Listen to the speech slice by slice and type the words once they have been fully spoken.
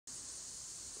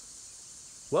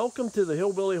Welcome to the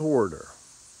Hillbilly Hoarder.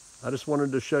 I just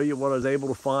wanted to show you what I was able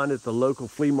to find at the local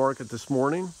flea market this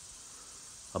morning.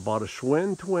 I bought a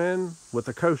Schwinn Twinn with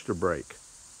a coaster brake.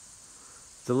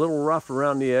 It's a little rough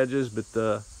around the edges, but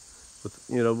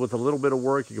with a little bit of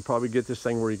work, you could probably get this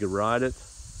thing where you could ride it.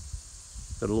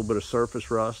 Got a little bit of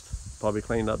surface rust, probably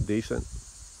cleaned up decent.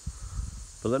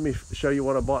 But let me show you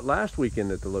what I bought last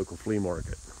weekend at the local flea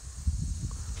market.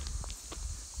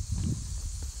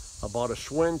 I bought a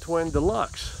Schwinn Twinn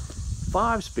Deluxe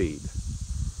 5-speed.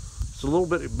 It's a little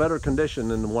bit better condition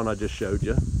than the one I just showed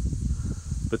you.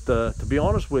 But to be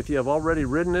honest with you, I've already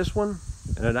ridden this one,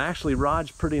 and it actually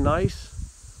rides pretty nice.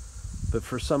 But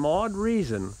for some odd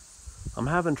reason, I'm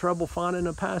having trouble finding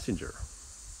a passenger.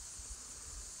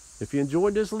 If you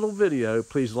enjoyed this little video,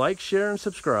 please like, share, and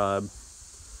subscribe.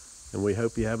 And we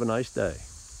hope you have a nice day.